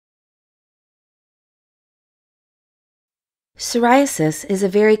Psoriasis is a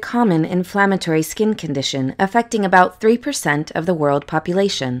very common inflammatory skin condition affecting about 3% of the world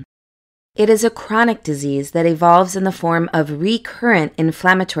population. It is a chronic disease that evolves in the form of recurrent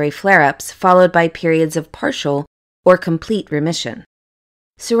inflammatory flare-ups followed by periods of partial or complete remission.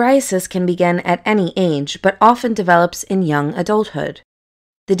 Psoriasis can begin at any age but often develops in young adulthood.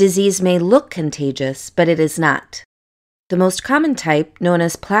 The disease may look contagious, but it is not. The most common type, known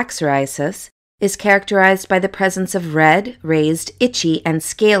as plaque psoriasis, is characterized by the presence of red, raised, itchy, and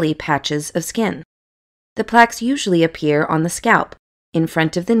scaly patches of skin. The plaques usually appear on the scalp, in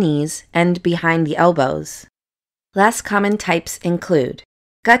front of the knees, and behind the elbows. Less common types include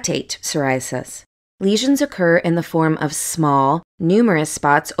guttate psoriasis. Lesions occur in the form of small, numerous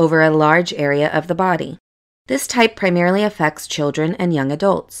spots over a large area of the body. This type primarily affects children and young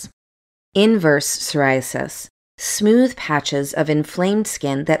adults. Inverse psoriasis. Smooth patches of inflamed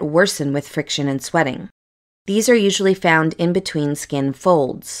skin that worsen with friction and sweating. These are usually found in between skin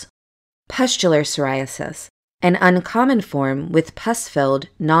folds. Pustular psoriasis, an uncommon form with pus-filled,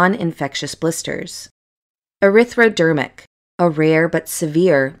 non-infectious blisters. Erythrodermic, a rare but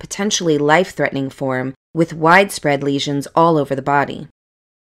severe, potentially life-threatening form with widespread lesions all over the body.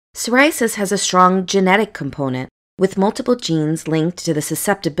 Psoriasis has a strong genetic component, with multiple genes linked to the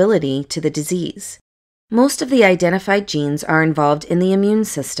susceptibility to the disease. Most of the identified genes are involved in the immune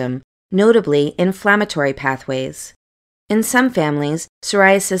system, notably inflammatory pathways. In some families,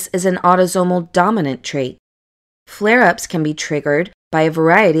 psoriasis is an autosomal dominant trait. Flare-ups can be triggered by a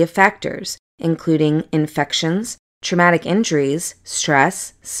variety of factors, including infections, traumatic injuries,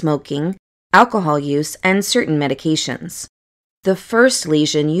 stress, smoking, alcohol use, and certain medications. The first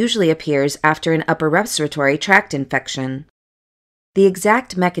lesion usually appears after an upper respiratory tract infection. The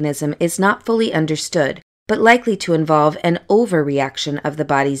exact mechanism is not fully understood, but likely to involve an overreaction of the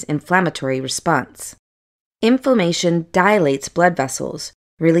body's inflammatory response. Inflammation dilates blood vessels,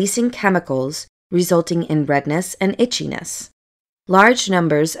 releasing chemicals, resulting in redness and itchiness. Large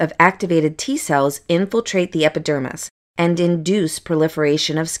numbers of activated T cells infiltrate the epidermis and induce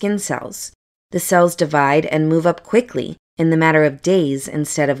proliferation of skin cells. The cells divide and move up quickly in the matter of days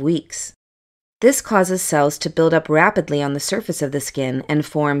instead of weeks. This causes cells to build up rapidly on the surface of the skin and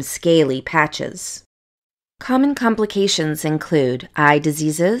form scaly patches. Common complications include eye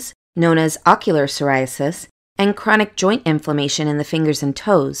diseases, known as ocular psoriasis, and chronic joint inflammation in the fingers and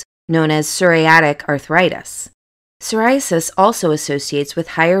toes, known as psoriatic arthritis. Psoriasis also associates with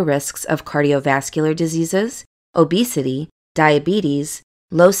higher risks of cardiovascular diseases, obesity, diabetes,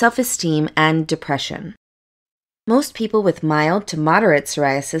 low self-esteem, and depression. Most people with mild to moderate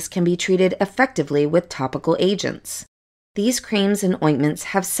psoriasis can be treated effectively with topical agents. These creams and ointments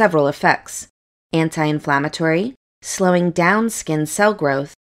have several effects: anti-inflammatory, slowing down skin cell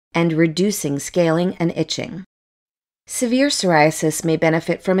growth, and reducing scaling and itching. Severe psoriasis may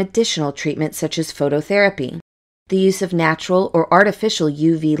benefit from additional treatment such as phototherapy, the use of natural or artificial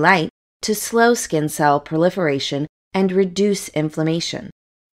UV light to slow skin cell proliferation and reduce inflammation.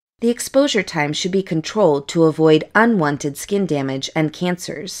 The exposure time should be controlled to avoid unwanted skin damage and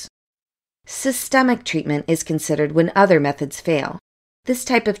cancers. Systemic treatment is considered when other methods fail. This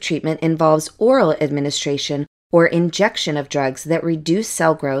type of treatment involves oral administration or injection of drugs that reduce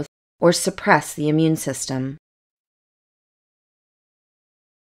cell growth or suppress the immune system.